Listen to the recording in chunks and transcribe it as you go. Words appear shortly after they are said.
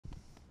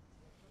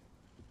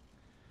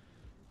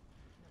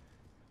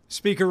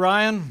Speaker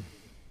Ryan,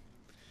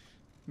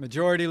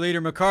 Majority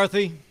Leader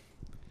McCarthy,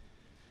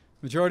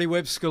 Majority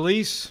Whip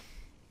Scalise,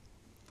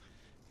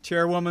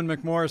 Chairwoman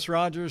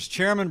McMorris-Rodgers,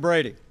 Chairman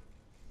Brady,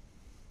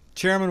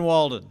 Chairman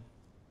Walden,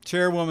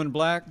 Chairwoman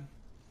Black,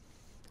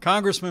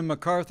 Congressman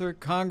MacArthur,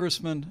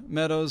 Congressman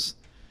Meadows,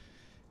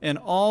 and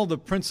all the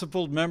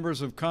principled members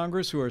of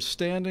Congress who are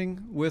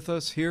standing with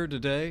us here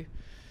today.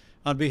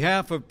 On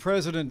behalf of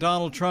President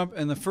Donald Trump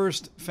and the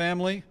First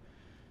Family,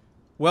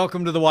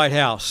 welcome to the White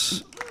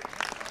House.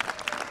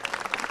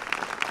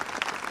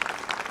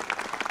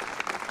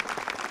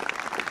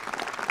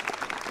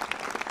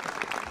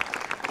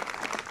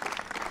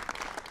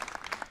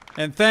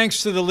 And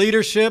thanks to the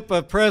leadership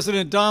of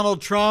President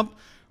Donald Trump,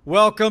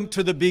 welcome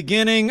to the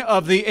beginning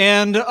of the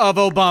end of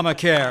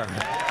Obamacare.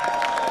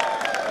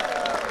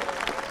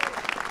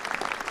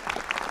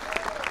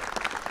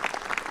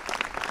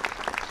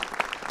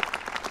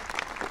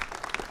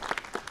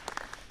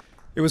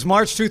 It was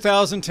March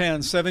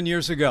 2010, 7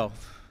 years ago.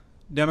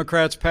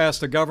 Democrats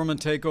passed a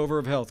government takeover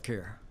of health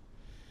care.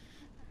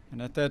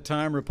 And at that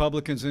time,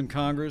 Republicans in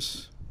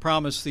Congress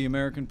promised the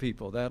American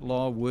people that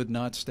law would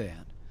not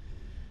stand.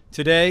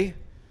 Today,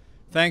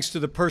 thanks to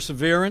the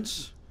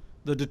perseverance,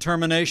 the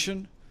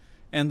determination,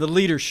 and the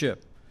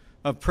leadership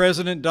of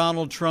President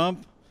Donald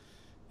Trump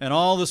and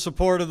all the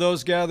support of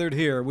those gathered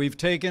here, we've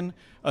taken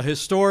a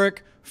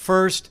historic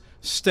first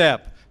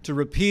step to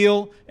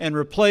repeal and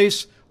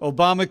replace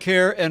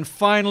Obamacare and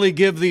finally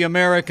give the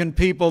American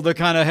people the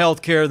kind of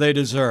health care they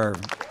deserve.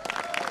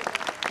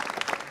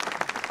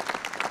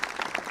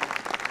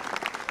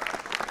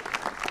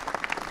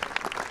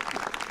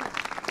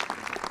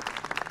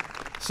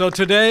 So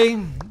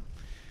today,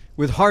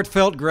 with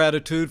heartfelt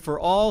gratitude for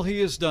all he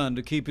has done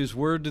to keep his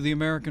word to the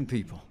American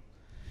people,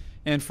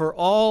 and for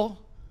all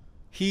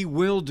he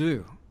will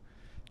do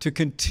to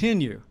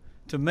continue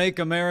to make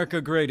America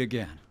great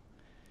again,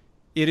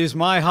 it is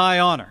my high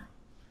honor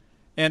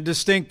and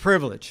distinct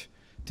privilege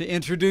to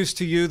introduce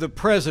to you the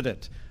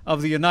President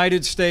of the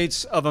United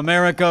States of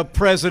America,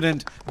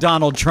 President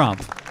Donald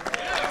Trump.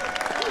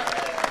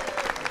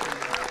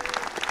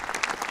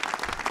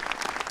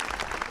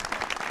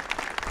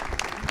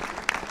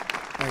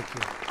 Thank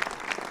you.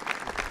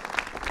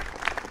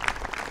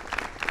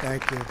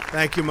 Thank you.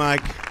 Thank you,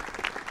 Mike.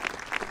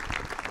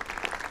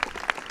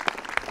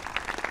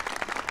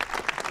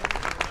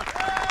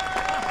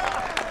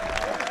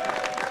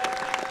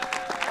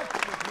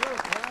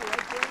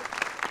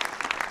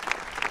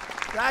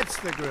 That's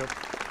the group.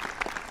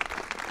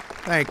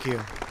 Thank you.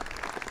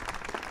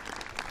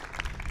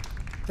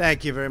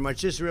 Thank you very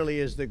much. This really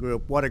is the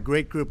group. What a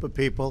great group of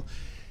people.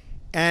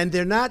 And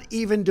they're not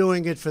even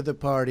doing it for the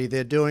party.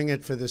 They're doing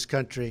it for this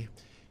country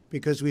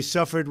because we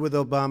suffered with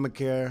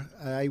Obamacare.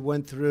 I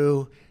went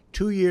through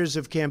 2 years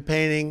of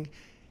campaigning,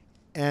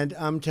 and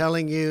I'm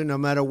telling you, no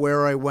matter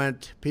where I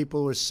went,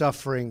 people were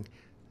suffering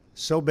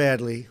so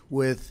badly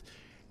with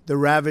the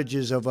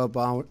ravages of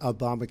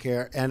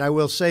Obamacare. And I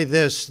will say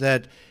this,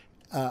 that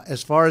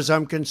as far as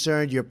I'm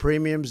concerned, your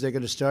premiums, they're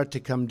going to start to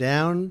come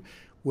down.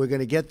 We're going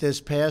to get this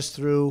passed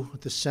through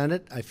the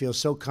Senate. I feel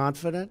so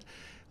confident.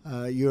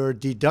 Your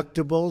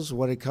deductibles,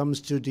 when it comes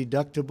to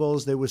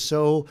deductibles, they were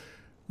so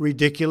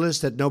ridiculous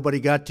that nobody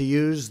got to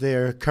use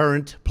their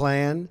current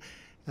plan,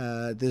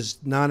 this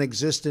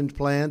non-existent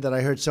plan that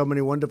I heard so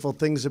many wonderful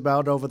things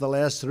about over the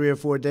last 3 or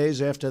 4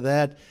 days after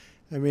that.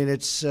 I mean,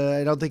 it's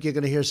I don't think you're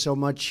going to hear so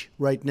much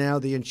right now.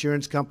 The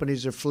insurance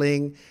companies are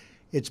fleeing.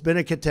 It's been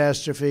a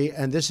catastrophe,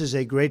 and this is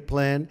a great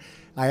plan.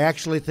 I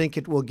actually think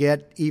it will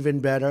get even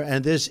better,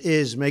 and this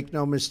is, make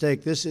no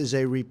mistake, this is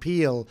a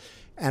repeal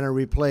and a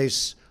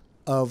replace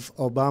of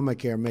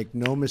Obamacare. Make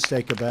no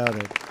mistake about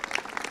it.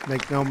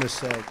 Make no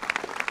mistake.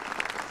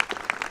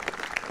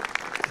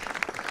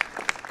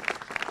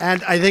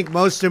 And I think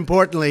most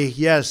importantly,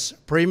 yes,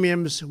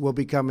 premiums will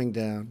be coming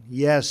down.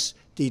 Yes,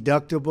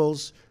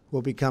 deductibles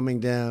will be coming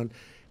down.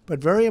 But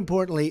very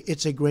importantly,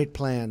 it's a great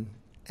plan.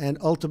 And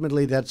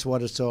ultimately, that's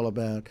what it's all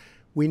about.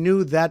 We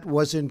knew that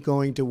wasn't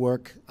going to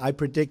work. I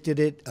predicted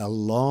it a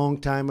long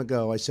time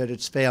ago. I said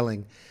it's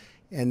failing.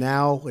 And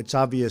now it's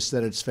obvious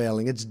that it's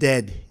failing. It's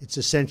dead. It's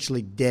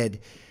essentially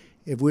dead.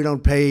 If we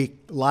don't pay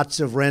lots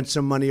of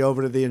ransom money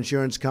over to the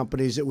insurance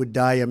companies, it would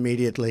die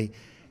immediately.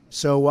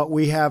 So what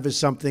we have is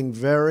something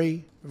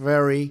very,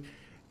 very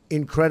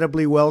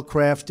incredibly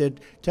well-crafted.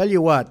 Tell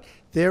you what,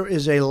 there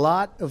is a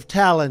lot of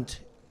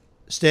talent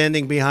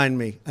standing behind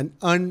me, an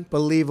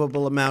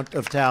unbelievable amount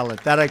of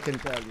talent. That I can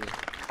tell you.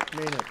 I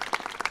mean it.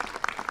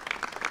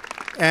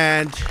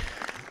 And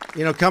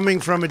you know, coming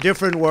from a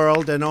different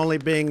world and only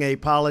being a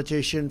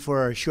politician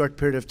for a short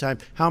period of time,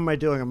 how am I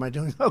doing? Am I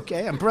doing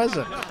okay? I'm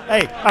president.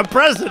 Hey, I'm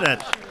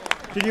president.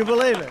 Can you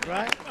believe it,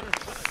 right?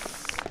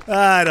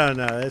 I don't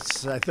know.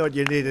 I thought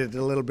you needed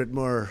a little bit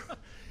more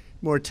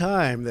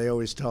time. They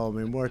always told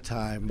me more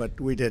time, but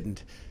we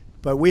didn't.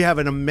 But we have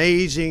an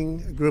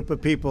amazing group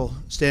of people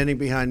standing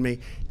behind me.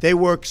 They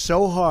worked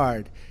so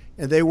hard,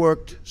 and they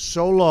worked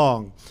so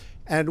long.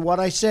 And what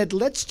I said,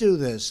 let's do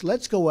this.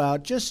 Let's go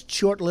out, just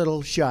short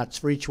little shots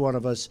for each one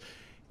of us,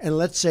 and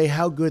let's say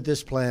how good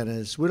this plan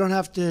is. We don't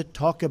have to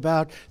talk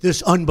about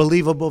this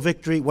unbelievable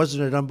victory.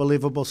 Wasn't it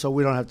unbelievable? So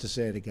we don't have to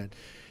say it again.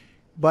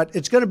 But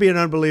it's going to be an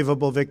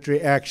unbelievable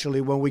victory,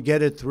 actually, when we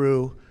get it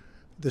through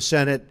the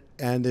Senate,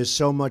 and there's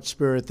so much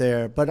spirit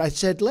there. But I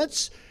said,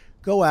 let's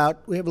go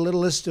out. We have a little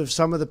list of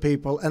some of the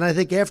people, and I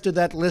think after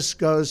that list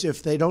goes,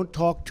 if they don't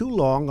talk too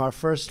long, our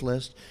first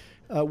list,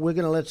 we're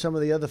going to let some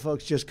of the other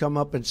folks just come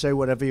up and say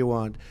whatever you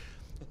want.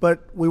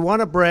 But we want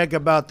to brag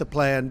about the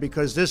plan,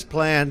 because this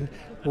plan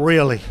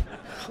really,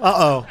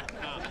 oh.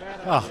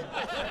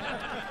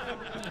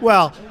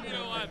 Well,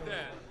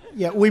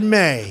 yeah, we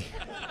may.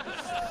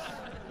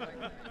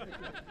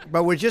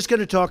 But we're just going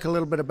to talk a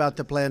little bit about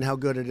the plan, how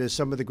good it is,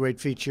 some of the great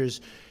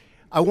features.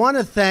 I want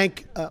to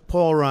thank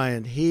Paul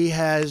Ryan. He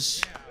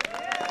has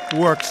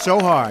worked so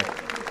hard.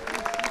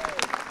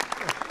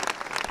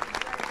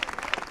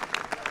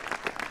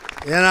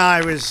 And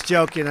I was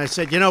joking. I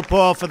said, you know,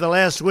 Paul, for the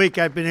last week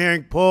I've been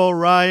hearing Paul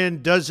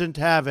Ryan doesn't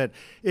have it.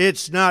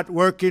 It's not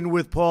working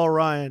with Paul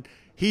Ryan.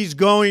 He's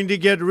going to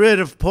get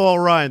rid of Paul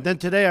Ryan. Then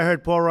today I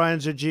heard Paul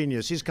Ryan's a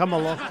genius. He's come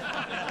along.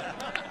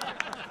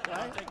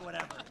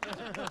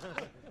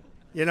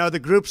 You know, the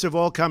groups have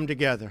all come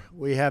together.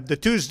 We have the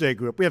Tuesday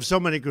group. We have so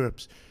many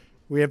groups.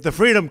 We have the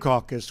Freedom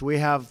Caucus. We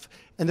have,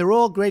 and they're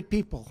all great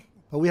people.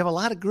 But we have a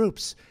lot of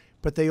groups.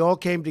 But they all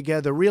came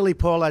together. Really,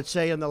 Paul, I'd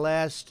say in the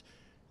last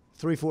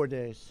 3-4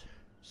 days,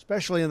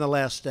 especially in the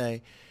last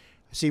day.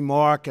 I see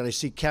Mark and I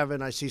see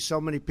Kevin. I see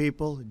so many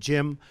people,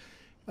 Jim.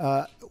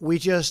 We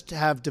just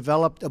have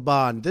developed a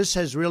bond. This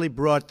has really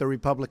brought the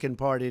Republican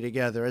Party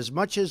together. As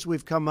much as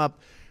we've come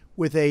up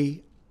with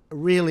a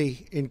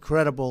really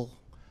incredible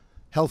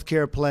health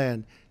care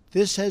plan,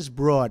 this has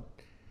brought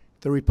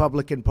the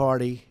Republican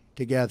Party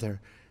together.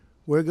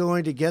 We're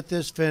going to get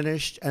this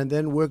finished, and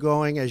then we're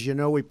going, as you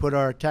know, we put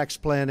our tax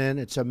plan in.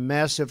 It's a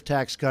massive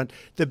tax cut,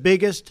 the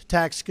biggest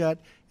tax cut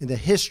in the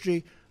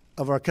history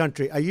of our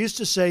country. I used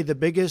to say the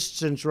biggest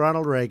since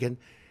Ronald Reagan.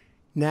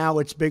 Now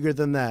it's bigger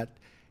than that.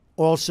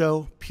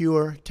 Also,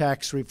 pure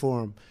tax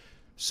reform.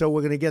 So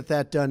we're going to get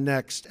that done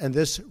next, and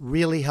this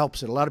really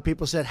helps it. A lot of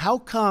people said, how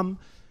come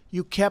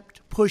you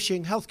kept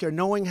pushing health care,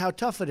 knowing how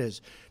tough it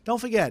is? Don't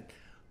forget,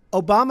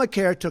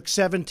 Obamacare took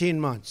 17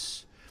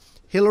 months.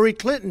 Hillary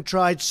Clinton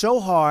tried so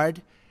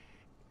hard,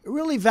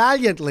 really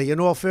valiantly, in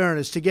all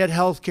fairness, to get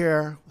health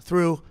care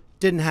through.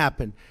 Didn't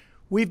happen.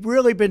 We've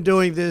really been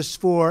doing this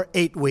for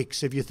 8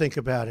 weeks, if you think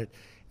about it.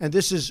 And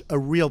this is a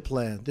real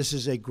plan. This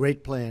is a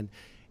great plan.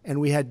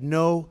 And we had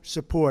no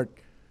support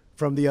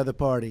from the other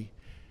party.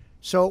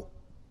 So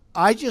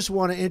I just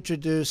want to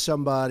introduce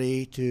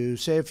somebody to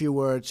say a few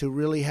words who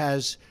really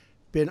has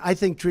been, I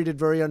think, treated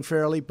very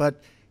unfairly,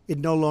 but it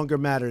no longer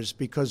matters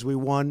because we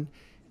won.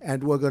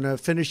 And we're going to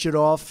finish it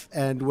off,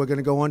 and we're going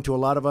to go on to a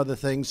lot of other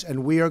things.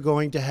 And we are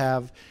going to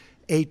have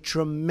a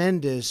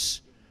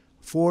tremendous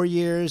 4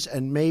 years,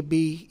 and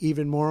maybe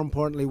even more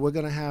importantly, we're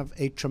going to have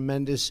a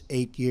tremendous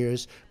 8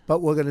 years.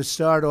 But we're going to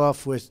start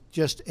off with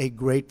just a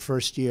great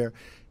first year.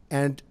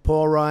 And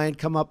Paul Ryan,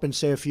 come up and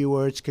say a few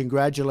words.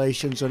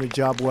 Congratulations on a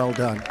job well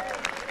done.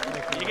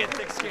 You get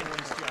thick skin in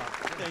this job.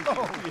 Thank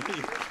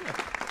you.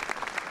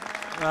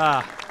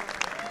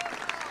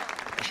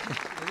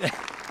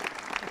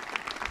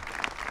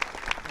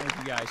 Thank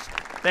you, guys.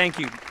 Thank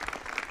you.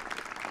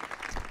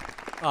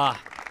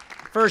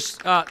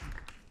 First,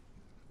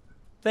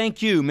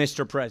 thank you,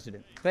 Mr.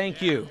 President. Thank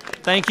you.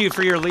 Thank you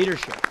for your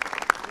leadership.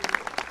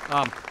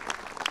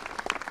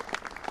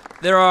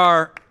 There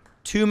are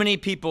too many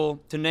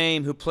people to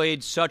name who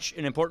played such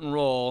an important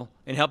role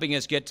in helping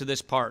us get to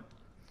this part.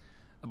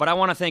 But I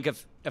want to thank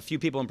a few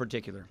people in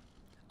particular.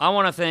 I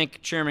want to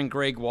thank Chairman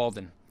Greg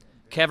Walden,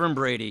 Kevin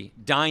Brady,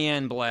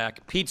 Diane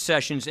Black, Pete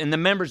Sessions, and the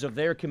members of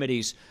their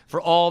committees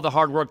for all the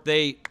hard work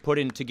they put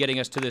into getting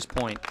us to this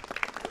point.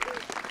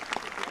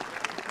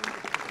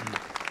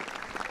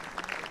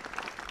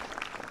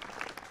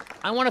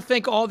 I want to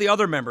thank all the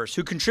other members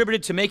who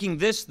contributed to making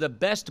this the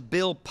best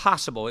bill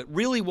possible. It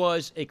really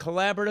was a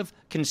collaborative,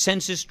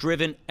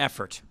 consensus-driven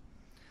effort.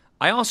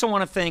 I also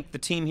want to thank the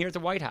team here at the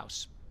White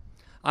House.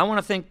 I want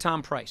to thank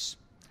Tom Price.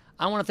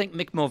 I want to thank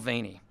Mick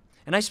Mulvaney.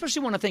 And I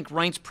especially want to thank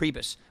Reince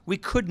Priebus. We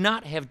could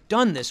not have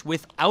done this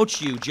without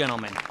you,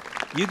 gentlemen.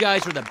 You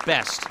guys are the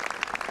best.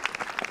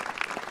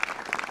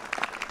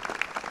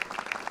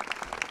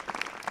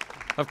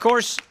 Of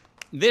course,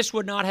 this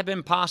would not have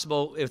been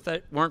possible if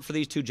that weren't for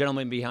these two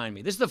gentlemen behind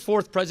me. This is the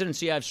fourth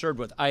presidency I've served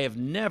with. I have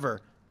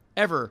never,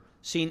 ever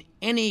seen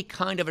any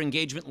kind of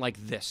engagement like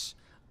this.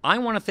 I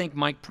want to thank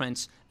Mike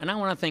Pence, and I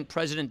want to thank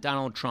President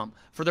Donald Trump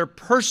for their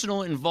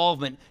personal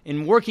involvement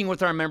in working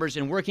with our members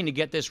and working to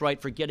get this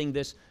right, for getting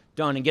this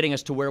done and getting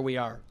us to where we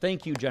are.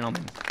 Thank you,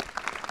 gentlemen.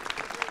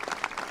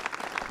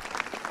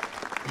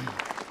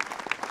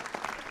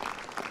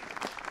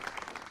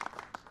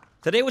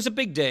 Today was a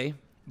big day,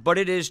 but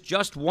it is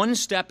just one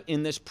step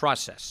in this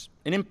process,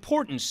 an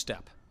important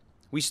step.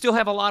 We still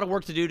have a lot of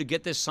work to do to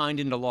get this signed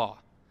into law.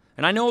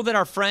 And I know that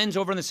our friends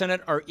over in the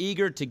Senate are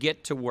eager to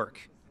get to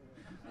work.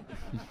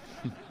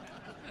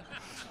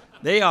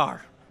 They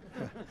are.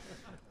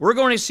 We're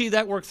going to see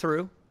that work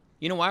through.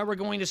 You know why we're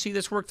going to see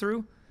this work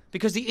through?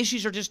 Because the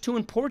issues are just too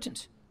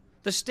important.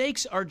 The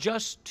stakes are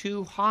just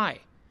too high.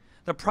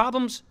 The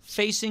problems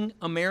facing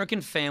American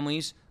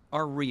families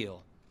are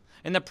real.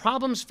 And the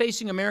problems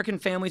facing American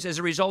families as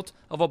a result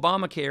of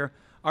Obamacare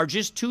are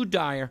just too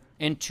dire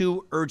and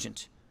too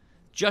urgent.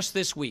 Just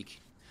this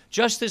week,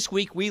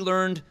 we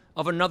learned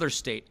of another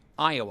state,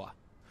 Iowa,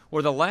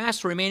 where the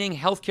last remaining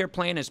health care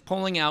plan is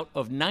pulling out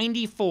of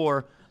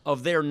 94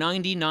 of their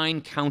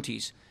 99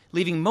 counties,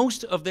 leaving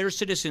most of their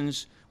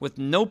citizens with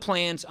no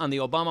plans on the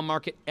Obama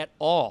market at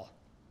all.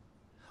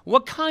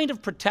 What kind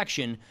of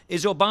protection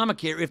is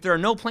Obamacare if there are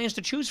no plans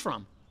to choose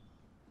from?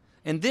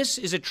 And this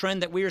is a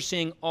trend that we are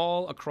seeing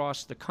all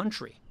across the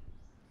country.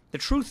 The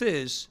truth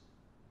is,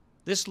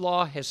 this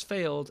law has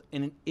failed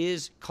and it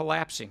is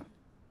collapsing.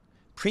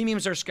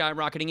 Premiums are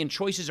skyrocketing and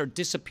choices are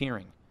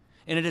disappearing.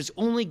 And it is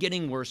only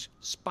getting worse,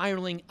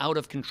 spiraling out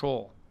of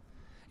control.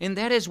 And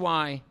that is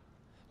why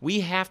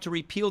we have to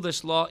repeal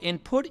this law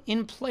and put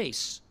in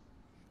place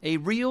a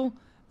real,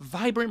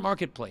 vibrant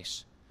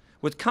marketplace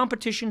with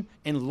competition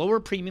and lower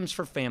premiums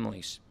for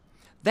families.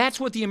 That's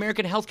what the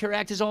American Health Care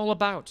Act is all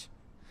about.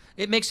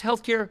 It makes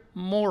health care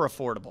more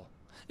affordable.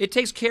 It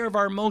takes care of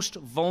our most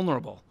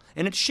vulnerable.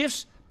 And it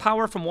shifts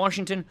power from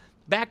Washington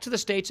back to the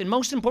states and,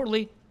 most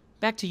importantly,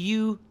 back to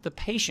you, the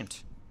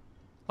patient.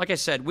 Like I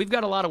said, we've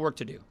got a lot of work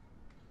to do.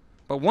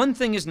 But one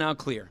thing is now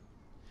clear.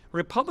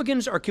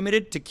 Republicans are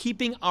committed to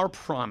keeping our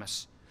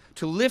promise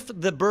to lift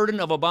the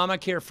burden of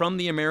Obamacare from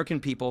the American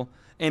people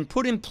and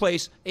put in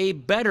place a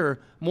better,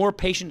 more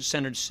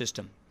patient-centered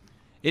system.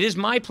 It is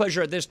my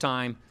pleasure at this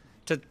time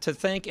to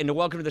thank and to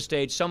welcome to the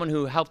stage someone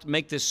who helped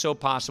make this so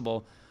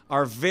possible,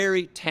 our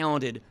very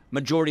talented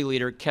Majority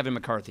Leader, Kevin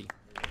McCarthy.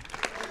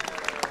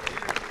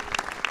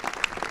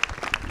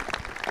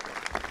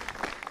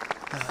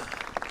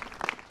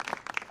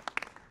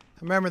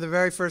 I remember the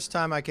very first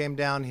time I came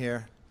down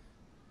here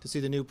to see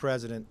the new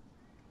president,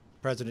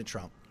 President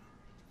Trump.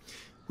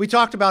 We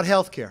talked about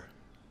health care.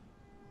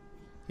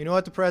 You know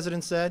what the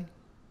president said?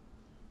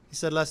 He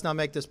said, let's not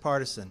make this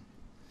partisan.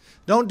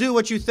 Don't do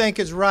what you think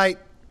is right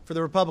for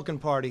the Republican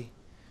Party.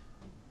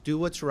 Do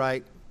what's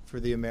right for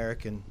the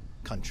American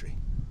country.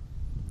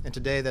 And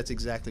today, that's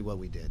exactly what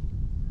we did.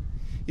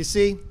 You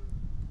see,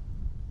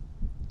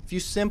 if you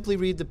simply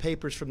read the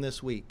papers from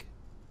this week,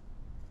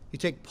 you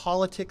take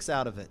politics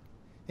out of it,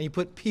 and you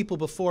put people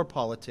before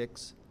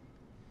politics,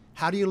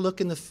 how do you look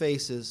in the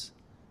faces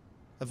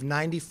of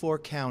 94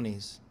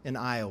 counties in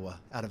Iowa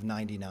out of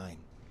 99?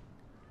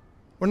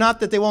 Or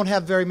not that they won't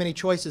have very many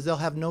choices, they'll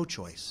have no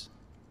choice.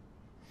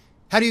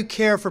 How do you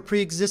care for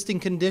pre-existing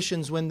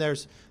conditions when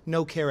there's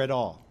no care at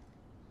all?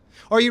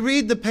 Or you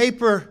read the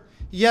paper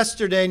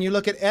yesterday and you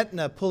look at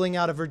Aetna pulling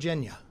out of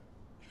Virginia,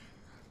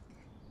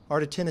 or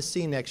to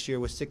Tennessee next year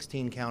with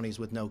 16 counties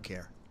with no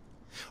care.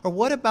 Or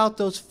what about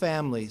those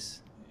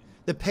families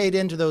that paid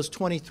into those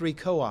 23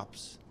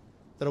 co-ops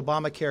that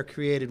Obamacare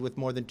created with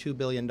more than $2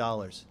 billion?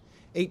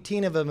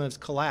 18 of them have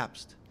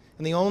collapsed.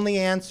 And the only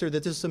answer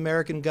that this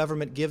American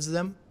government gives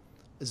them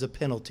is a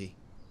penalty.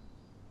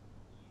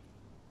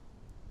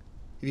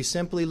 If you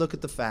simply look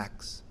at the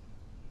facts,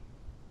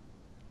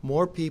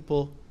 more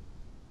people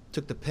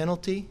took the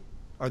penalty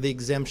or the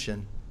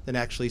exemption than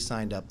actually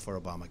signed up for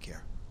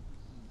Obamacare.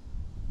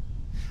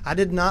 I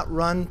did not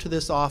run to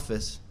this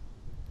office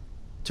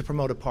to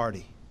promote a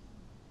party.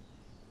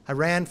 I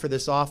ran for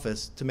this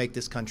office to make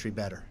this country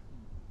better.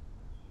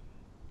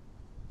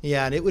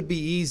 Yeah, and it would be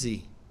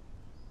easy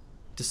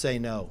to say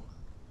no.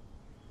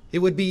 It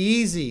would be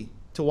easy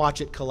to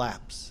watch it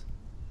collapse.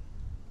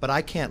 But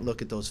I can't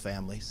look at those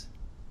families.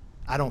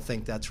 I don't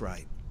think that's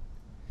right.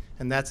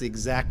 And that's the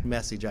exact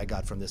message I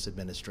got from this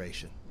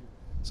administration.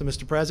 So,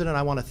 Mr. President,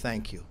 I want to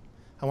thank you.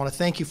 I want to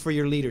thank you for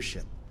your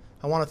leadership.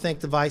 I want to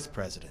thank the Vice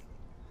President.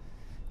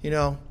 You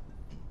know,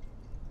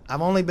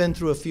 I've only been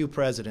through a few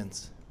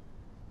presidents,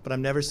 but I've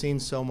never seen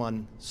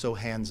someone so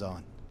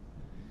hands-on.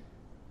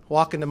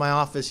 Walk into my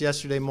office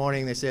yesterday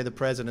morning, they say the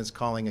president's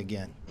calling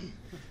again.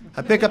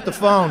 I pick up the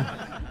phone.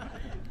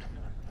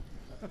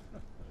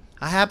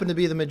 I happen to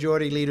be the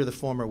majority leader, the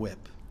former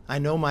whip. I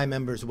know my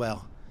members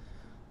well.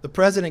 The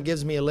president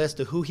gives me a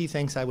list of who he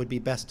thinks I would be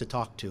best to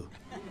talk to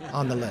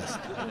on the list.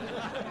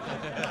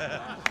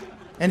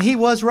 And he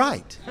was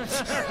right.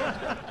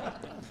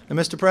 And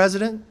Mr.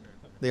 President,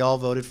 they all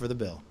voted for the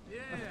bill.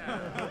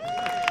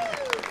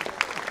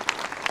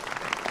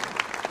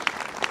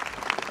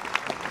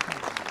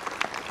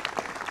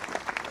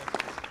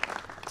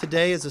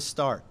 Today is a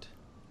start.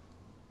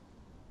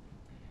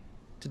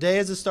 Today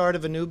is the start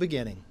of a new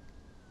beginning.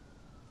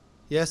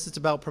 Yes, it's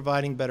about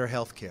providing better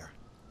health care.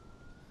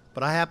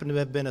 But I happen to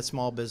have been a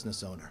small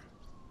business owner.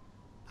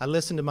 I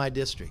listen to my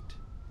district.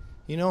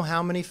 You know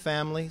how many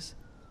families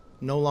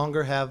no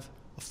longer have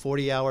a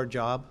 40-hour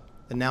job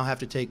and now have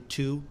to take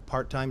 2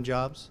 part-time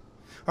jobs?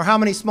 Or how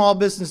many small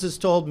businesses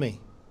told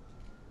me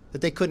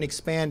that they couldn't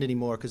expand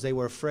anymore because they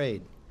were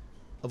afraid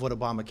of what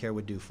Obamacare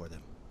would do for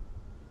them?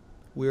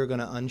 We are going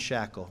to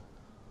unshackle,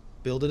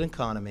 build an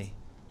economy,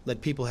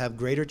 let people have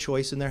greater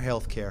choice in their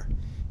health care,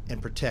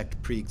 and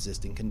protect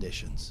pre-existing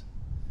conditions.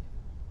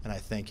 and I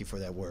thank you for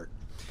that work.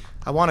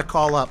 I want to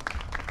call up.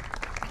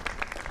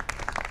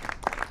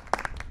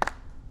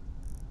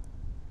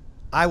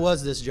 I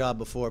was this job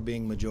before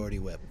being majority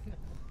whip.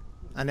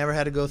 I never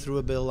had to go through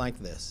a bill like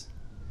this.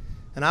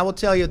 And I will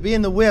tell you,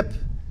 being the whip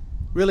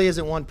really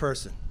isn't one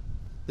person.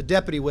 The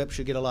deputy whip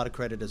should get a lot of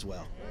credit as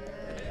well.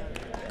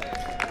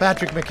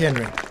 Patrick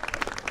McHenry.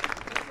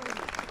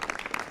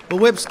 But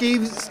Whip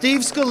Steve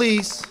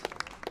Scalise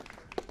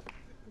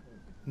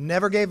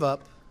never gave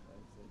up,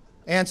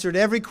 answered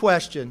every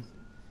question,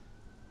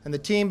 and the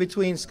team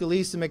between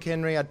Scalise and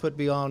McHenry I'd put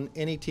beyond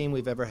any team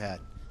we've ever had.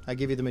 I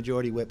give you the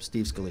majority whip,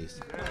 Steve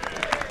Scalise.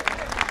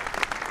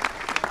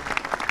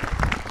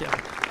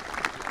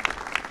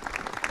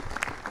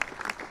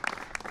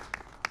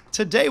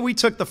 Today, we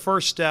took the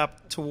first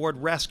step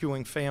toward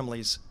rescuing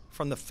families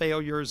from the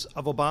failures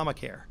of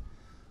Obamacare.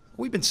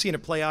 We've been seeing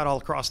it play out all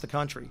across the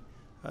country.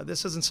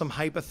 This isn't some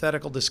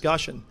hypothetical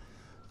discussion.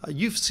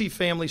 You see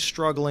families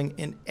struggling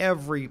in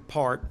every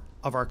part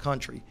of our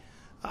country.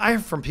 I hear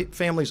from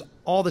families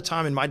all the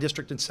time in my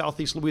district in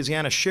Southeast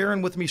Louisiana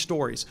sharing with me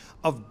stories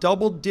of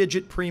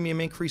double-digit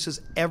premium increases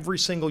every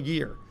single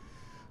year.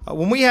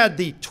 When we had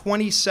the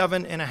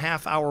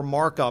 27.5-hour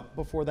markup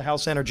before the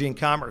House Energy and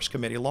Commerce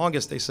Committee,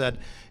 longest, they said,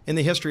 in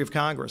the history of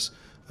Congress,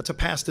 to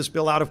pass this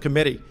bill out of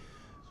committee,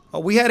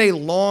 we had a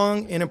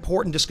long and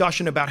important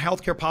discussion about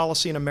healthcare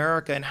policy in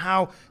America and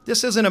how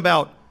this isn't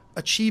about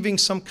achieving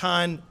some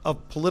kind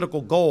of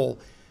political goal.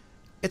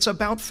 It's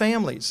about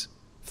families,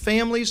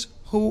 families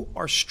who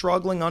are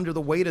struggling under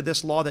the weight of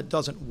this law that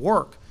doesn't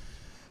work.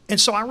 And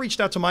so I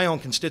reached out to my own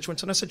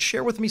constituents and I said,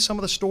 share with me some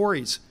of the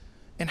stories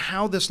and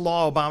how this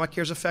law,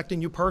 Obamacare, is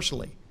affecting you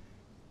personally.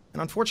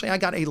 And unfortunately, I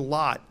got a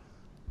lot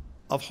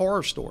of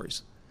horror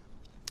stories.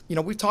 You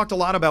know, we've talked a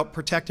lot about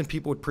protecting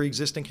people with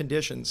pre-existing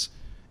conditions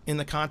in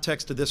the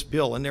context of this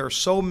bill, and there are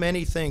so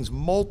many things,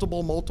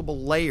 multiple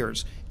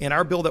layers in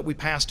our bill that we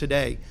passed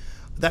today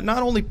that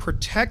not only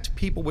protect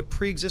people with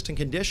pre-existing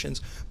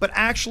conditions, but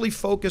actually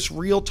focus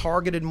real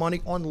targeted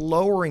money on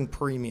lowering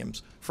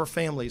premiums for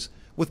families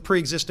with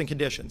pre-existing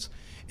conditions.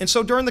 And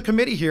so during the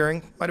committee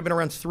hearing, might have been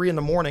around 3 in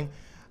the morning,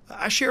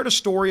 I shared a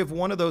story of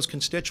one of those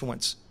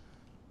constituents,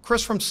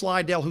 Chris from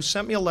Slidell, who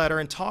sent me a letter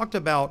and talked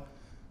about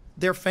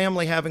their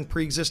family having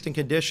pre-existing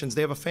conditions.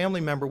 They have a family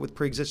member with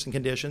pre-existing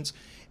conditions,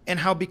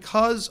 and how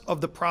because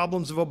of the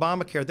problems of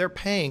Obamacare, they're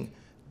paying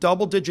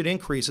double-digit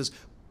increases.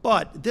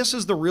 But this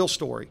is the real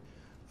story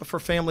for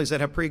families that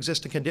have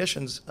pre-existing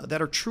conditions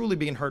that are truly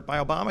being hurt by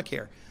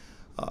Obamacare.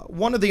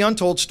 One of the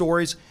untold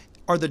stories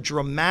are the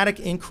dramatic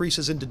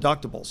increases in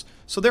deductibles.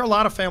 So there are a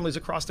lot of families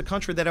across the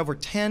country that have over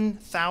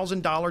 $10,000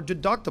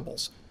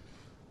 deductibles.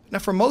 Now,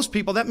 for most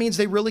people, that means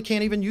they really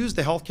can't even use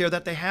the health care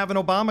that they have in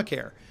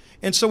Obamacare.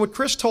 And so what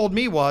Chris told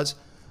me was,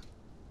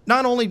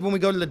 not only when we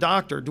go to the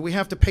doctor do we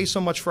have to pay so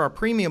much for our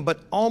premium, but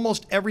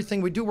almost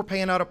everything we do we're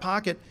paying out of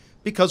pocket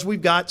because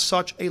we've got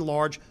such a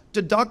large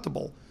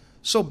deductible.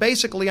 So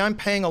basically, I'm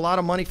paying a lot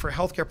of money for a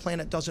health care plan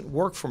that doesn't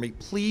work for me.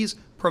 Please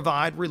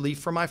provide relief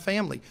for my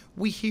family.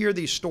 We hear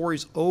these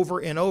stories over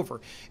and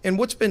over. And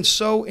what's been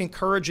so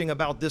encouraging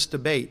about this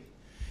debate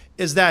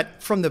is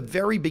that from the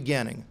very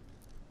beginning,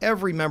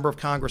 every member of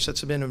Congress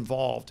that's been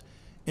involved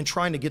in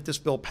trying to get this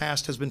bill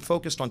passed has been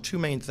focused on 2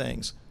 main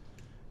things.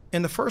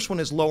 And the first one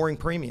is lowering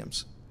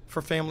premiums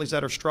for families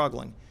that are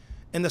struggling.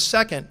 And the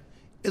second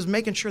is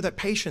making sure that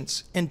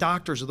patients and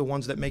doctors are the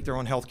ones that make their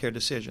own health care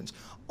decisions.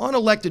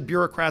 Unelected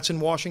bureaucrats in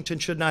Washington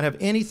should not have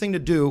anything to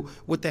do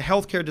with the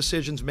health care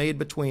decisions made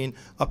between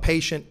a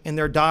patient and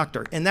their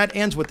doctor. And that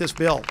ends with this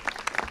bill.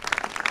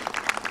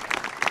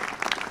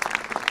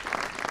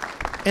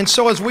 And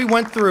so as we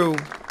went through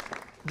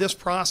this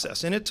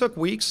process, and it took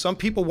weeks, some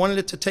people wanted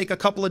it to take a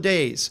couple of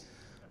days,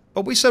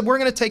 but we said we're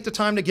going to take the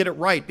time to get it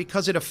right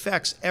because it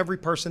affects every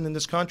person in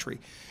this country.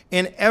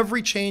 And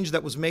every change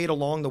that was made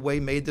along the way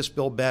made this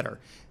bill better.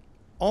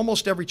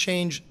 Almost every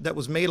change that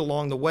was made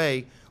along the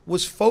way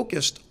was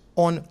focused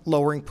on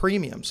lowering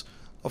premiums.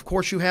 Of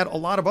course, you had a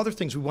lot of other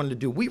things we wanted to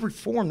do. We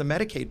reformed the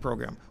Medicaid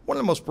program. One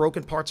of the most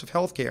broken parts of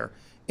health care,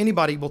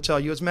 anybody will tell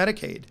you, is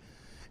Medicaid.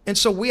 And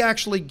so we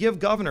actually give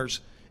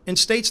governors and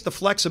states the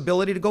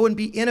flexibility to go and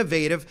be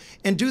innovative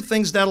and do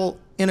things that'll,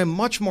 in a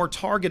much more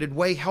targeted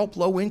way, help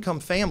low-income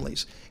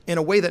families in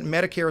a way that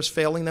Medicare is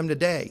failing them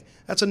today.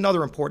 That's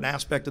another important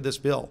aspect of this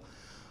bill.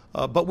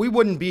 But we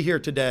wouldn't be here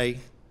today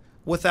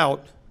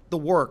without the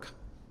work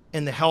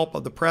and the help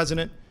of the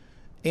President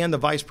and the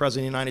Vice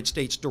President of the United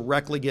States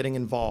directly getting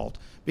involved.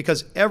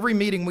 Because every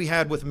meeting we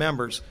had with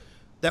members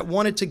that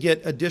wanted to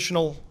get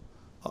additional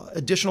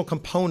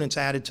components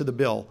added to the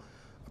bill,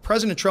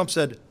 President Trump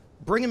said,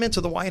 bring him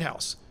into the White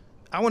House.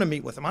 I want to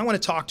meet with him. I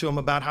want to talk to him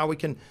about how we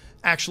can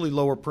actually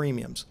lower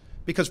premiums.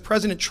 Because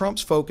President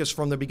Trump's focus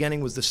from the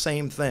beginning was the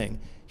same thing.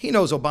 He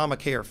knows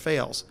Obamacare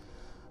fails.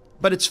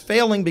 but it's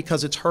failing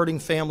because it's hurting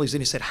families.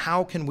 And he said,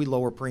 how can we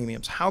lower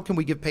premiums? How can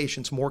we give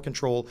patients more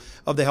control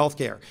of the health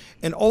care?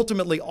 And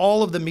ultimately,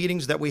 all of the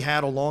meetings that we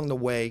had along the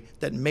way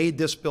that made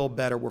this bill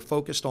better were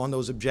focused on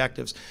those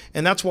objectives.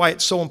 And that's why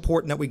it's so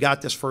important that we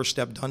got this first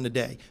step done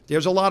today.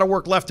 There's a lot of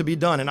work left to be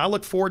done, and I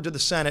look forward to the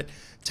Senate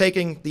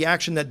taking the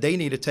action that they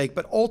need to take,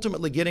 but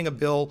ultimately getting a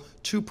bill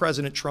to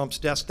President Trump's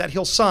desk that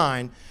he'll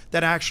sign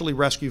that actually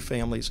rescue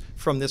families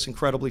from this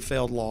incredibly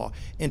failed law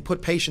and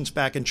put patients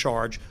back in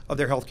charge of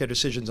their health care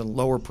decisions and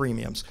lower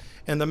premiums.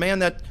 And the man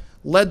that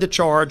led the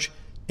charge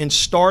in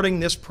starting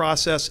this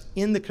process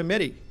in the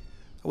committee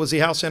was the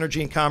House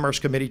Energy and Commerce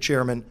Committee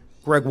Chairman,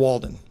 Greg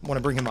Walden. I want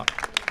to bring him up.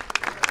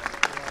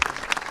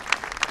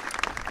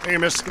 Thank you,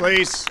 Mr.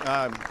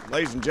 Scalise.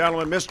 Ladies and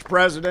gentlemen, Mr.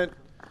 President,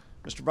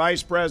 Mr.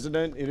 Vice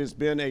President, it has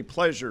been a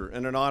pleasure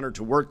and an honor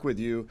to work with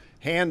you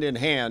hand in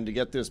hand to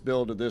get this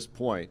bill to this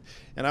point.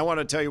 And I want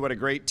to tell you what a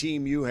great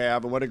team you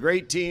have and what a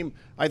great team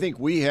I think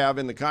we have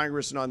in the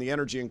Congress and on the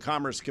Energy and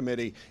Commerce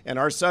Committee and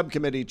our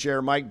subcommittee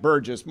chair, Mike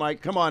Burgess.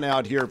 Mike, come on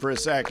out here for a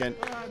second.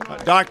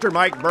 Dr.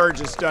 Mike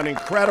Burgess done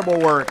incredible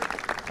work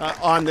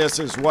on this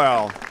as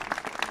well.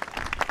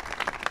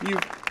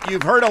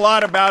 You've heard a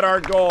lot about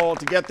our goal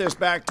to get this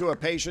back to a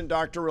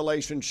patient-doctor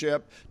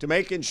relationship, to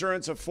make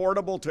insurance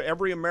affordable to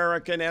every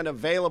American and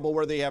available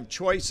where they have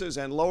choices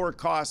and lower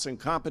costs and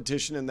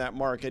competition in that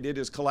market. It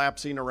is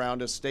collapsing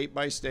around us state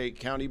by state,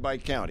 county by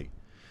county.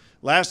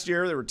 Last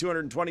year, there were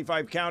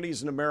 225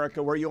 counties in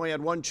America where you only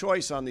had one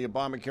choice on the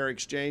Obamacare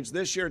exchange.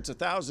 This year, it's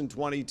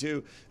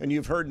 1,022, and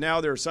you've heard now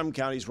there are some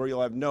counties where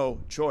you'll have no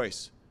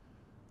choice.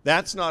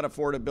 That's not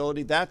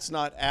affordability. That's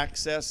not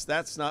access.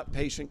 That's not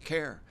patient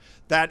care.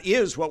 That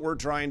is what we're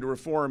trying to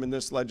reform in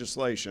this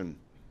legislation.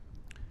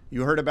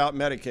 You heard about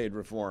Medicaid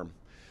reform.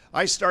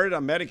 I started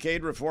on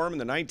Medicaid reform in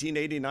the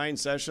 1989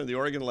 session of the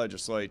Oregon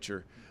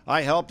legislature.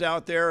 I helped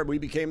out there. We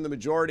became the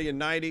majority in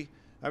 90.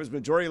 I was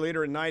majority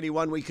leader in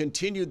 91. We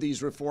continued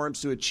these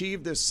reforms to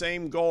achieve this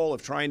same goal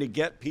of trying to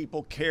get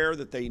people care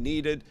that they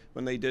needed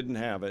when they didn't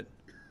have it.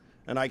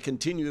 And I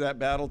continue that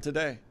battle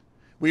today.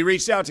 We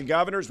reached out to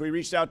governors. We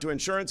reached out to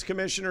insurance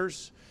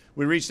commissioners.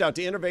 We reached out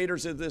to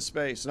innovators in this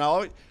space.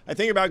 Now, I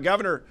think about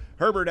Governor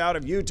Herbert out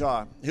of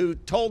Utah, who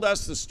told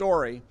us the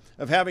story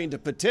of having to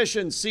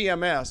petition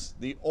CMS,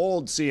 the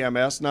old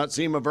CMS, not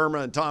Seema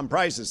Verma and Tom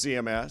Price's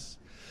CMS,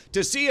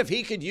 to see if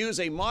he could use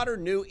a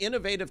modern, new,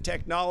 innovative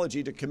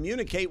technology to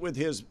communicate with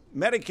his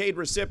Medicaid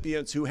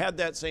recipients who had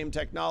that same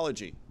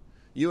technology.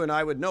 You and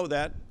I would know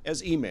that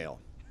as email.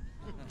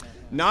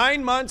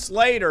 9 months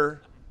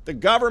later, the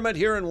government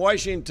here in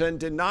Washington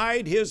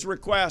denied his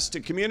request to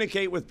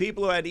communicate with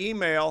people who had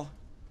email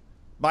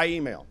by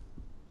email.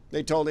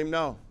 They told him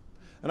no.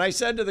 And I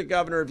said to the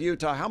governor of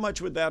Utah, how much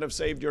would that have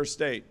saved your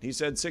state? He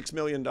said $6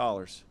 million.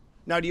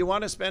 Now, do you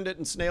want to spend it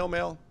in snail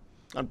mail,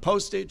 on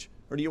postage,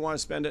 or do you want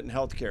to spend it in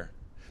health care?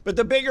 But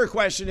the bigger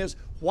question is,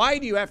 why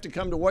do you have to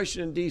come to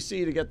Washington,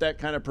 D.C. to get that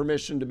kind of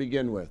permission to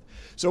begin with?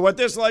 So what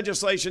this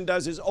legislation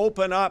does is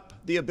open up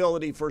the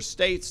ability for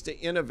states to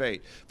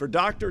innovate, for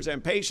doctors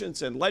and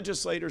patients and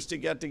legislators to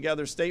get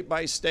together state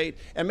by state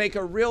and make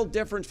a real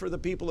difference for the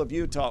people of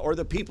Utah or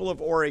the people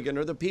of Oregon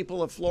or the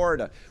people of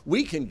Florida.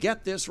 We can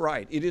get this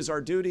right. It is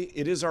our duty.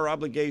 It is our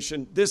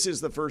obligation. This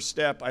is the first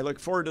step. I look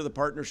forward to the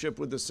partnership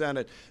with the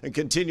Senate and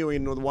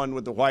continuing with one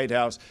with the White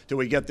House till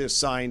we get this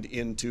signed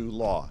into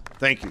law.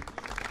 Thank you.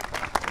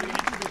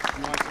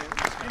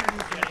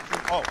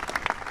 Oh.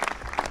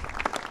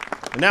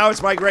 And now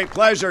it's my great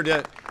pleasure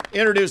to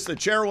introduce the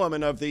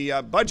chairwoman of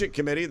the Budget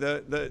Committee,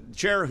 the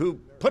chair who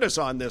put us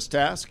on this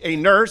task, a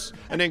nurse,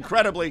 an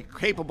incredibly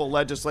capable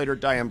legislator,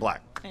 Diane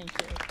Black. Thank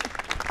you.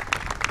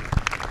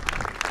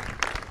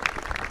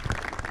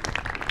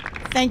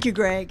 Thank you,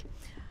 Greg.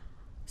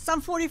 Some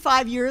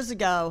 45 years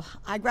ago,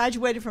 I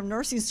graduated from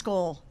nursing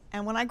school,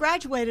 and when I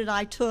graduated,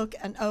 I took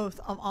an oath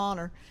of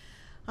honor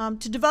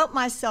to devote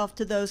myself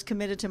to those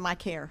committed to my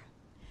care.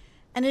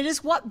 And it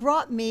is what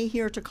brought me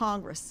here to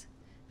Congress,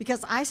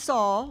 because I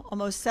saw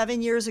almost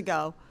 7 years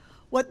ago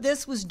what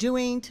this was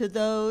doing to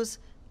those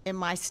in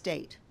my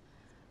state.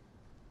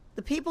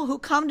 The people who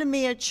come to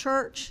me at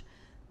church,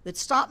 that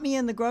stop me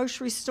in the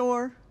grocery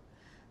store,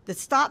 that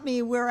stop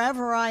me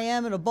wherever I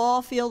am at a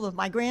ball field with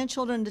my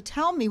grandchildren to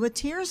tell me with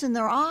tears in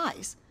their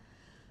eyes,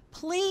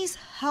 please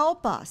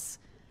help us.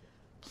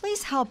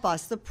 Please help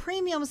us. The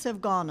premiums have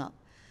gone up.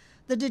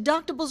 The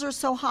deductibles are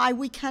so high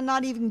we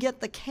cannot even get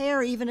the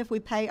care even if we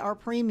pay our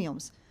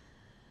premiums.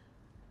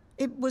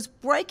 It was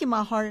breaking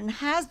my heart and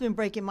has been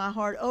breaking my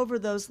heart over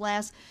those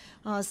last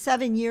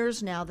 7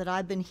 years now that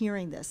I've been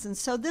hearing this. And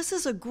so this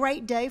is a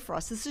great day for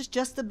us. This is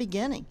just the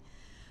beginning.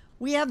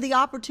 We have the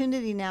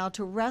opportunity now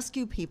to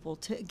rescue people,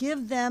 to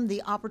give them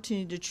the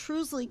opportunity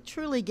to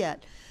truly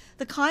get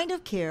the kind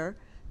of care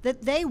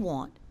that they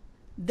want,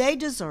 they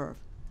deserve,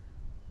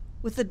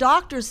 with the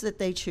doctors that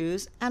they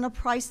choose and a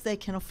price they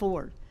can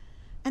afford.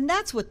 And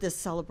that's what this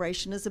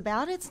celebration is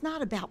about. It's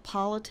not about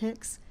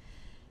politics.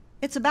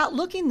 It's about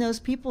looking those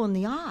people in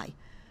the eye.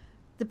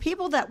 The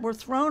people that were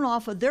thrown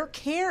off of their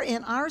care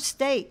in our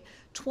state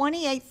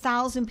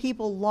 28,000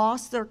 people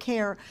lost their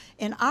care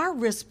in our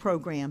risk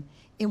program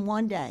in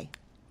one day,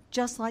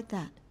 just like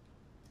that.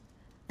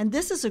 And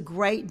this is a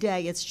great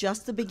day. It's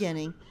just the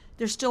beginning.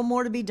 There's still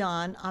more to be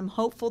done. I'm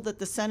hopeful that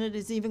the Senate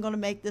is even going to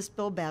make this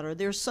bill better.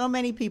 There's so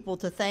many people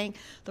to thank.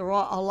 A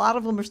lot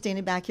of them are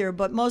standing back here,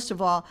 but most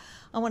of all,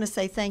 I want to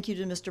say thank you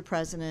to Mr.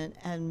 President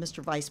and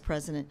Mr. Vice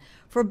President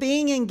for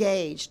being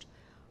engaged,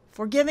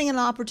 for giving an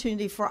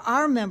opportunity for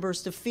our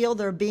members to feel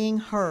they're being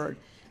heard,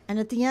 and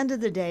at the end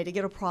of the day, to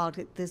get a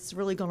product that's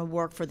really going to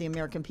work for the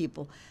American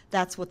people.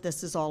 That's what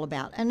this is all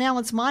about. And now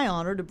it's my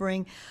honor to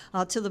bring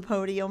to the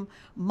podium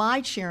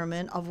my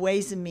chairman of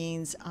Ways and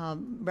Means,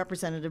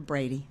 Representative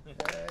Brady.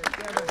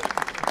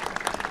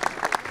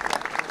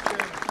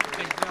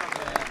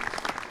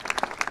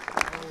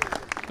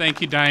 Thank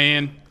you,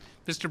 Diane.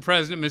 Mr.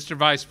 President, Mr.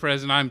 Vice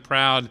President, I'm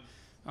proud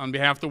on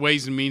behalf of the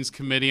Ways and Means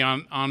Committee,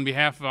 on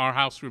behalf of our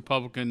House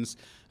Republicans,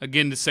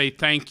 again to say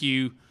thank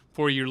you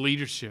for your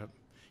leadership.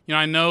 You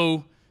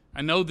know,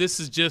 I know this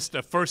is just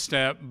a first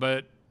step,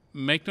 but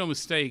make no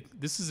mistake,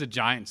 this is a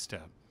giant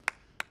step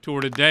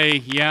toward a day,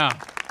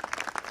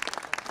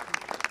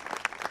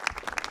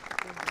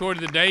 toward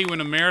the day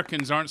when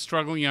Americans aren't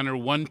struggling under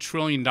 $1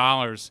 trillion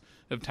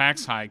of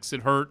tax hikes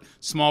that hurt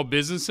small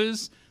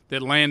businesses,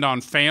 that land on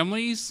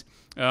families,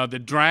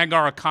 that drag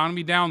our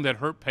economy down, that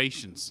hurt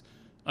patients.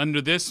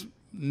 Under this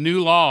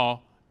new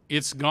law,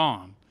 it's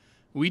gone.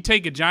 We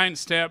take a giant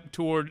step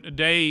toward a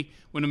day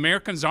when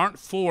Americans aren't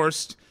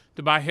forced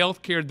to buy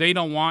health care they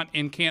don't want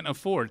and can't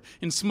afford.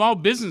 And small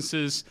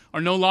businesses are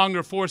no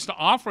longer forced to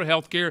offer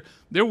health care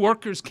their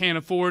workers can't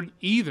afford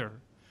either.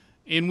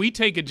 And we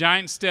take a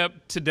giant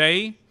step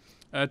today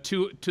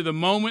to the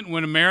moment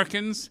when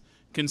Americans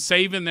can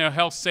save in their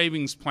health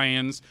savings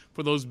plans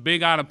for those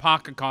big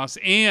out-of-pocket costs,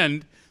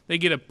 and they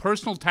get a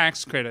personal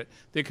tax credit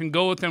that can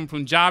go with them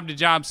from job to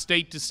job,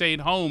 state to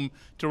state, home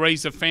to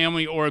raise a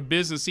family or a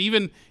business,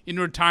 even in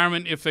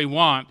retirement if they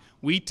want.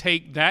 We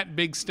take that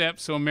big step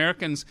so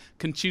Americans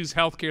can choose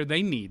health care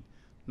they need,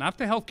 not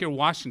the health care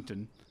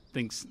Washington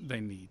thinks they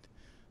need.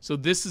 So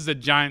this is a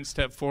giant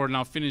step forward, and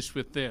I'll finish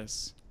with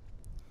this.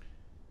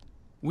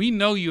 We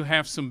know you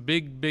have some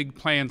big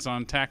plans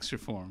on tax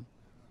reform.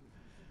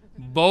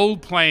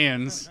 Bold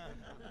plans.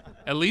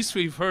 At least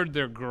we've heard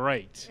they're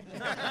great.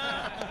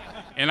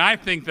 And I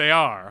think they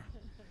are.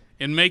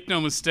 And make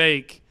no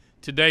mistake,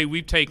 today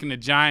we've taken a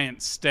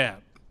giant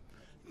step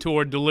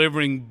toward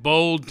delivering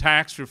bold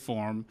tax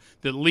reform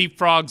that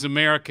leapfrogs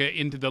America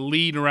into the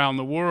lead around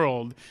the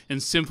world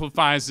and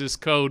simplifies this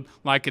code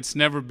like it's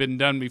never been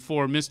done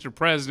before. Mr.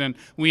 President,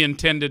 we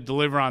intend to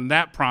deliver on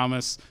that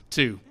promise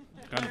too.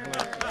 God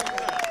bless.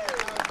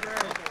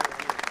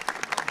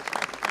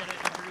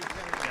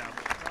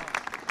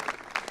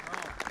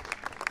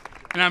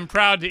 And I'm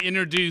proud to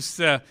introduce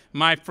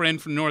my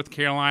friend from North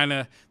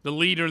Carolina, the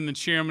leader and the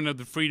chairman of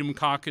the Freedom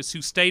Caucus,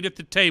 who stayed at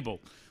the table,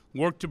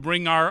 worked to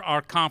bring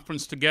our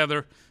conference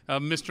together,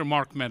 Mr.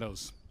 Mark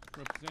Meadows.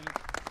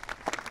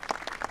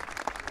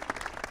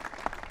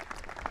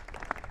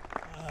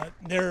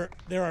 There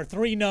are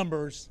three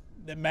numbers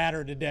that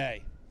matter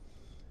today: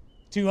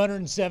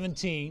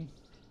 217,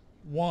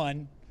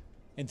 1,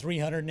 and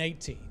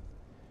 318.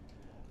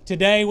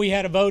 Today we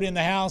had a vote in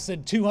the House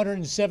that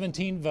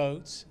 217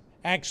 votes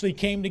actually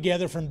came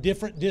together from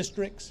different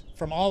districts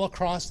from all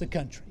across the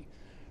country,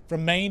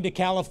 from Maine to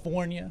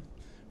California,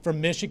 from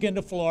Michigan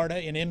to Florida,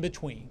 and in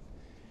between.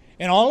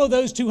 And all of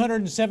those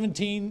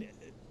 217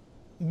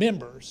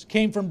 members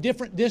came from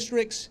different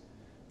districts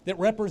that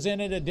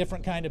represented a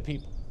different kind of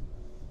people.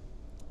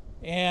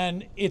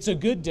 And it's a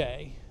good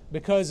day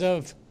because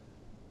of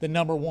the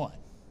number one: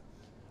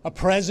 a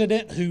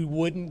president who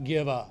wouldn't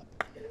give up,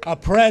 a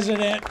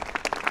president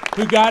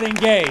who got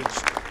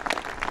engaged,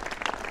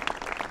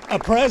 a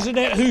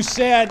president who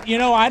said, you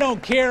know, I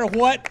don't care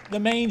what the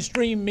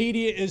mainstream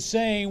media is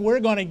saying,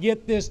 we're going to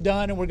get this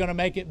done and we're going to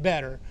make it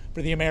better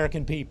for the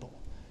American people.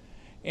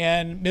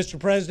 And Mr.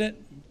 President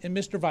and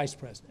Mr. Vice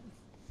President,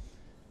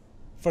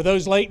 for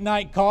those late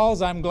night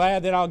calls, I'm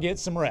glad that I'll get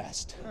some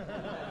rest.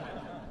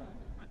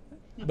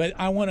 But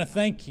I want to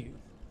thank you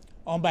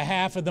on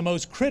behalf of the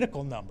most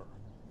critical number,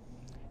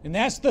 and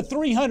that's the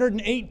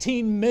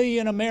 318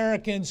 million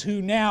Americans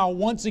who now,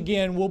 once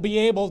again, will be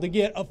able to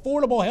get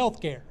affordable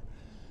health care,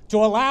 to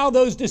allow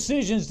those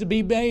decisions to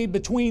be made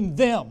between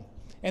them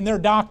and their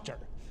doctor.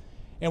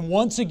 And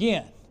once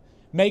again,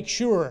 make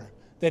sure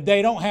that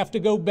they don't have to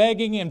go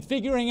begging and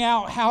figuring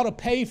out how to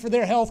pay for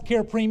their health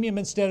care premium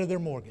instead of their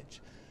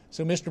mortgage.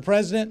 So, Mr.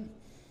 President,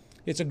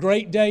 it's a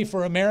great day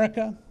for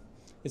America.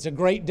 It's a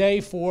great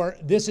day for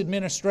this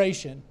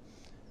administration,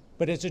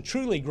 but it's a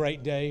truly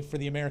great day for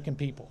the American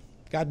people.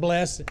 God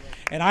bless.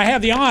 And I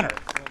have the honor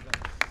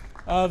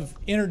of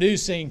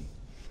introducing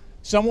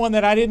someone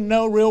that I didn't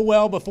know real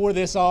well before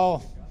this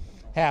all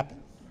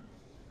happened.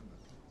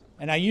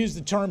 And I use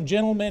the term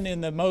gentleman in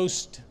the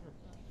most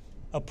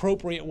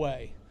appropriate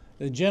way.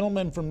 The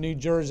gentleman from New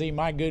Jersey,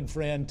 my good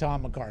friend,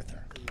 Tom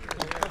MacArthur.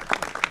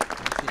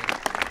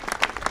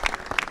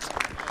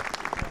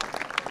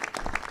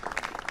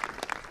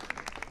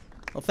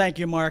 Well, Well, thank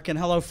you, Mark, and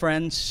hello,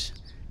 friends.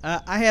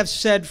 I have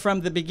said from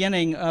the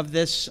beginning of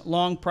this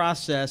long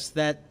process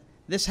that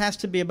this has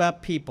to be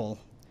about people,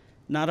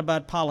 not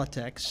about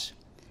politics.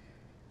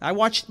 I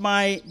watched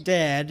my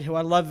dad, who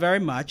I love very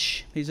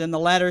much. He's in the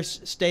latter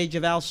stage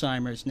of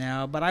Alzheimer's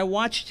now, but I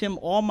watched him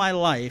all my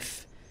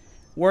life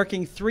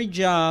working 3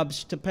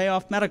 jobs to pay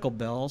off medical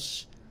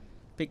bills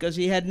because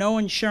he had no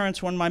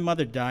insurance when my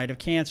mother died of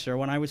cancer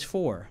when I was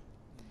 4.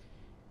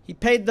 He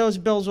paid those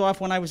bills off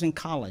when I was in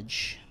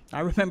college. I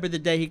remember the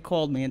day he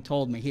called me and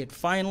told me he had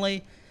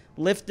finally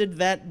lifted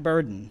that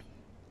burden,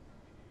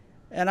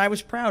 and I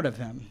was proud of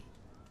him.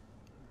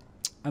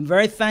 I'm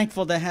very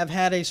thankful to have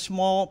had a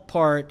small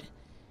part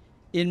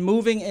in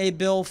moving a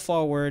bill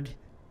forward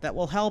that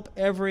will help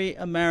every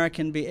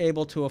American be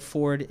able to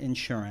afford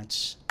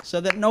insurance so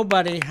that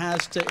nobody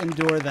has to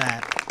endure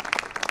that.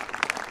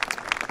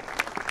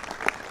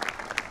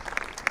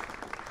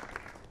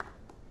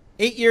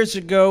 Eight years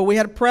ago, we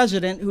had a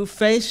president who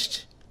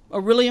faced a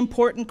really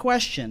important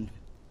question.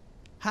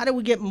 How do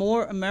we get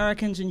more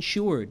Americans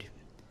insured?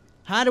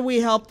 How do we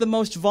help the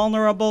most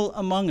vulnerable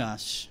among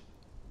us?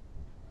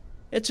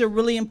 It's a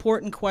really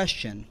important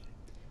question.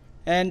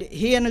 And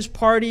he and his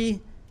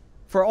party,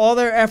 for all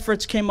their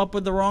efforts, came up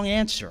with the wrong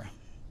answer.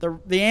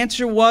 The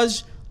answer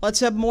was, let's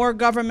have more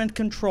government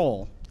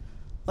control.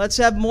 Let's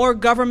have more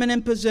government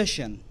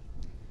imposition.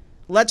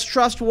 Let's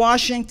trust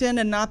Washington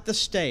and not the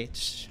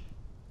states.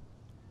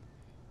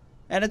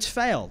 And it's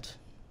failed.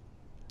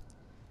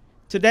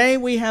 Today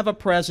we have a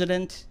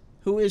president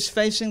who is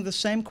facing the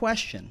same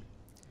question.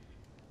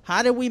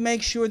 How do we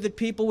make sure that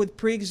people with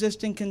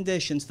pre-existing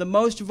conditions, the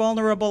most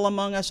vulnerable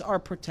among us, are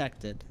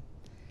protected?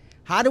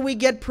 How do we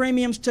get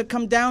premiums to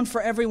come down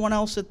for everyone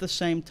else at the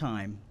same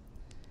time?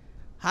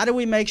 How do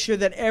we make sure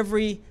that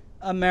every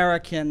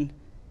American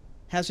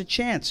has a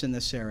chance in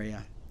this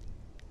area?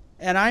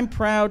 And I'm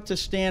proud to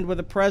stand with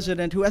a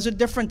president who has a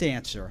different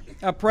answer,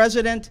 a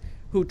president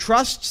who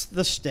trusts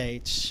the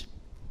states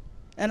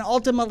and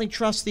ultimately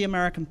trusts the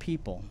American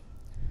people.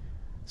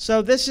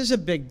 So this is a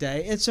big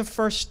day. It's a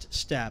first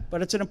step,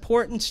 but it's an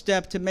important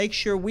step to make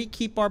sure we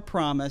keep our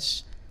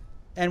promise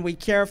and we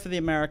care for the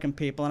American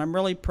people, and I'm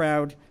really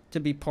proud to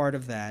be part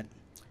of that.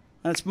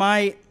 And it's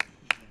my,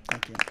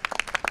 thank you.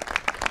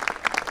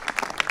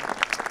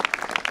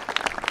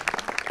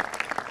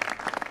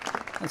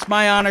 It's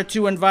my honor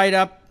to invite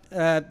up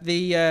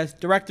the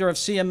director of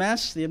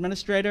CMS, the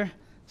administrator,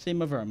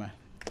 Seema Verma.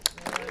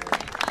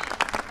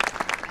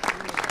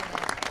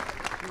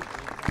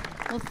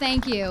 Well,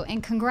 thank you,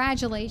 and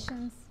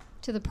congratulations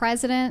to the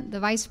President, the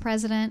Vice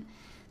President,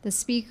 the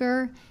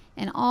Speaker,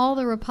 and all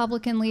the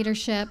Republican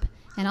leadership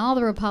and all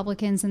the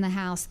Republicans in the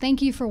House.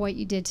 Thank you for what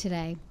you did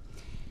today.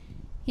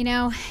 You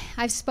know,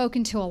 I've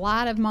spoken to a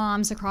lot of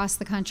moms across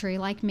the country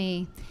like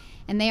me,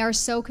 and they are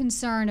so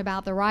concerned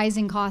about the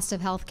rising cost of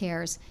health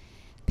care,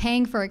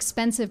 paying for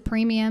expensive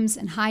premiums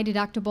and high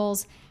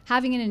deductibles,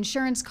 having an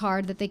insurance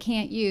card that they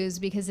can't use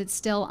because it's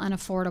still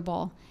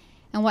unaffordable.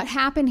 And what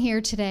happened here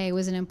today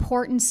was an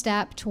important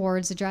step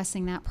towards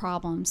addressing that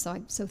problem,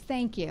 so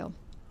thank you.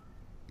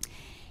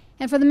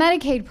 And for the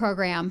Medicaid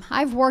program,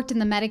 I've worked in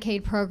the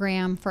Medicaid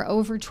program for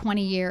over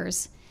 20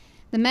 years.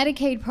 The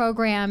Medicaid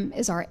program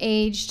is our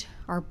aged,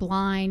 our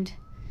blind,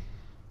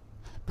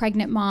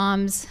 pregnant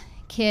moms,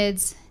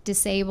 kids,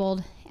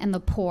 disabled, and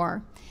the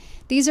poor.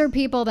 These are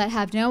people that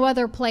have no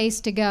other place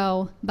to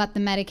go but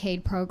the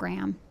Medicaid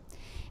program.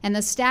 And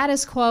the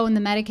status quo in the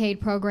Medicaid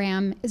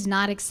program is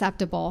not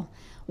acceptable.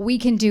 We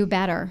can do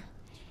better.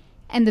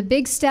 And the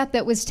big step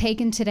that was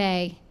taken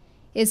today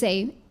is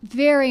a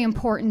very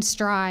important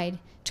stride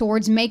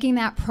towards making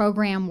that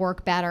program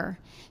work better,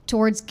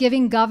 towards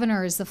giving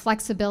governors the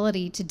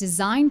flexibility to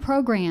design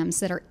programs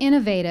that are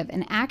innovative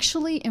and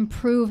actually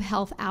improve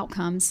health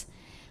outcomes.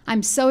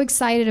 I'm so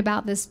excited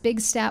about this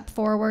big step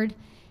forward,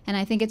 and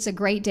I think it's a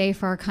great day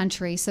for our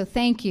country. So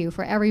thank you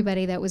for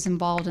everybody that was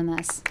involved in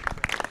this.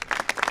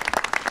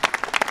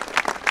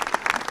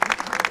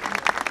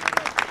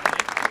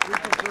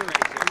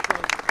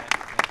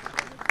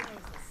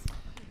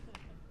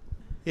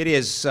 It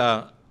is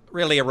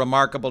really a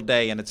remarkable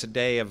day, and it's a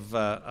day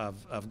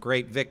of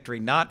great victory,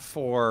 not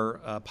for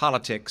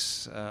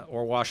politics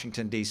or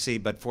Washington, D.C.,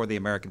 but for the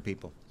American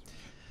people.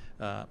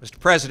 Mr.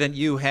 President,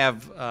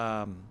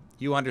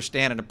 you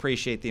understand and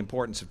appreciate the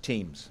importance of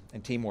teams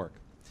and teamwork.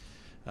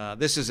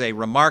 This is a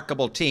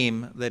remarkable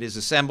team that is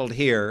assembled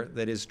here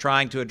that is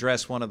trying to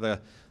address one of the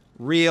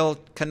real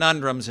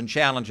conundrums and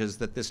challenges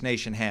that this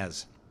nation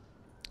has,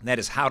 and that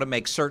is how to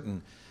make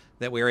certain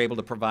that we are able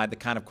to provide the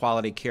kind of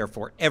quality care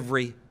for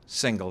every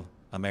single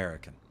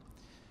American.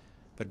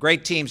 But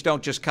great teams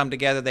don't just come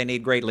together, they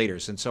need great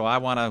leaders. And so I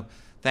want to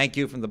thank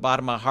you from the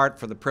bottom of my heart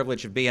for the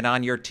privilege of being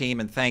on your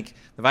team, and thank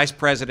the Vice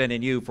President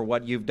and you for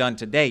what you've done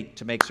to date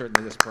to make certain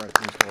that this program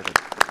moves forward.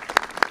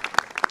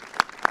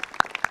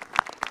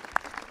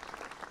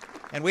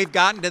 And we've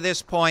gotten to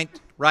this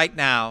point right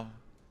now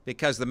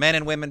because the men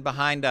and women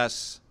behind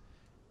us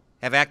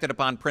have acted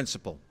upon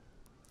principle.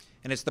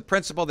 And it's the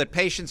principle that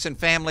patients and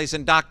families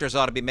and doctors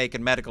ought to be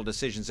making medical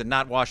decisions and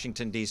not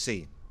Washington,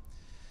 D.C.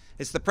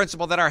 It's the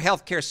principle that our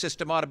health care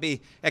system ought to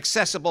be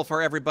accessible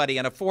for everybody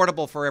and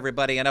affordable for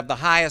everybody and of the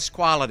highest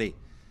quality,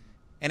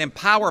 and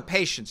empower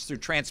patients through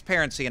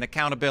transparency and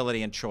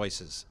accountability and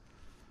choices.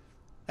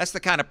 That's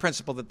the kind of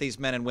principle that these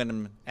men and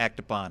women act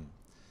upon.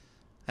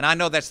 And I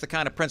know that's the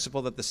kind of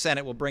principle that the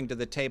Senate will bring to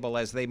the table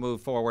as they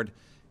move forward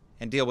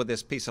and deal with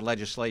this piece of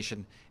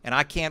legislation. And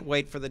I can't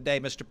wait for the day,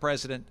 Mr.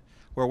 President,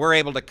 where we're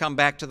able to come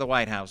back to the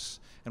White House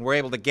and we're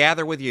able to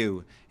gather with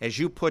you as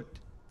you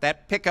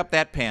pick up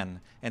that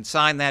pen and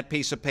sign that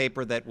piece of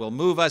paper that will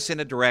move us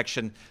in a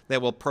direction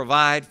that will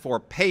provide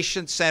for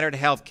patient-centered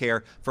health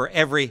care for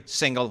every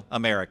single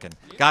American.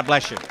 God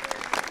bless you.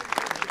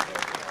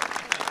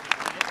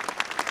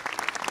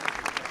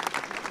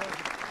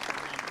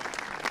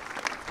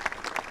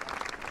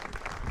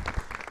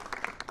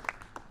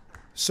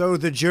 So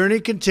the journey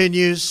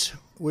continues.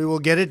 We will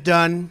get it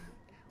done.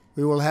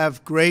 We will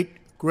have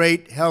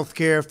great health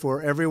care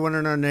for everyone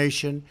in our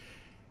nation.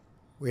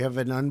 We have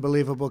an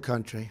unbelievable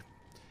country,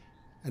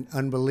 an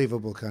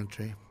unbelievable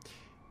country.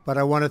 But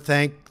I want to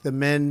thank the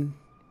men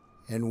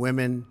and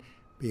women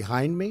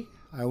behind me.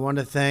 I want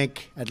to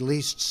thank at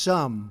least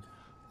some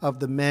of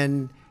the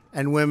men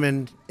and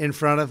women in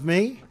front of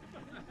me.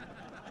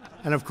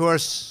 And of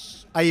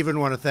course, I even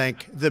want to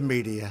thank the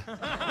media.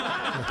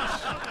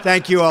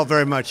 Thank you all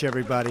very much,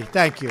 everybody.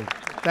 Thank you.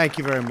 Thank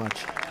you very much.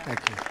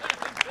 Thank you.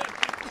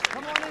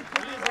 Come on in,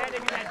 put his head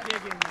in that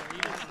dig in there.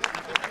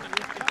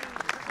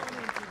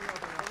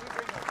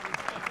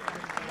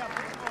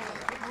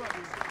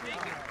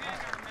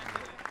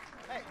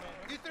 Hey,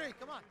 you three,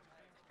 come on.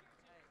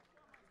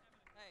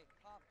 Hey,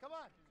 come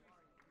on.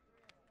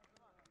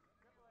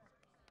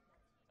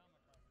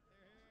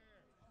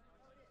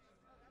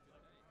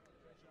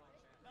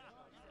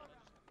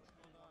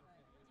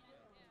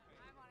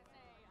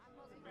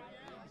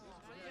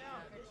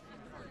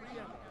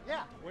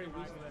 Yeah.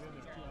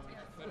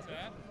 That's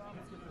that?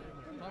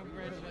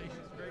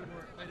 Congratulations. Great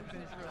work. Way to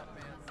finish her up,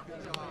 man. Good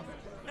job.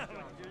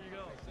 Here you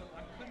go. So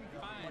I couldn't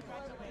find.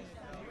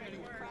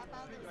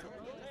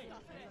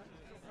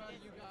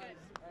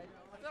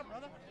 What's up,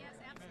 brother? Yes,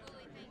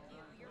 absolutely. Thank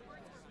you. Your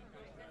words were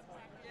great. That's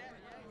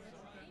exactly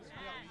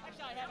right.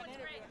 Actually, I have an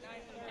interview.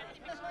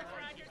 Deputy Bishop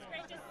Rogers,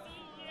 great to see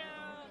you.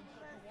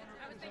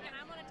 I was thinking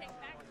I'm going to take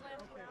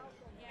backflip.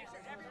 Yeah, sure.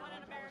 Everyone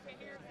in America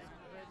here.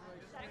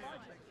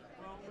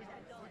 Well, we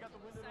got the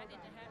window. Excited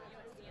to have you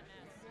at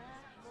CMS.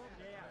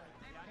 Yeah.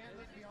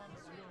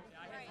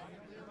 Right. I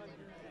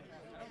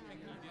don't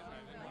think he did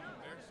that.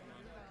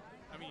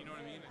 I mean, you know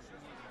what I mean?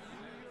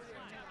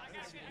 I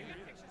got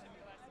pictures of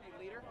you last night.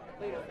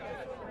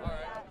 Leader?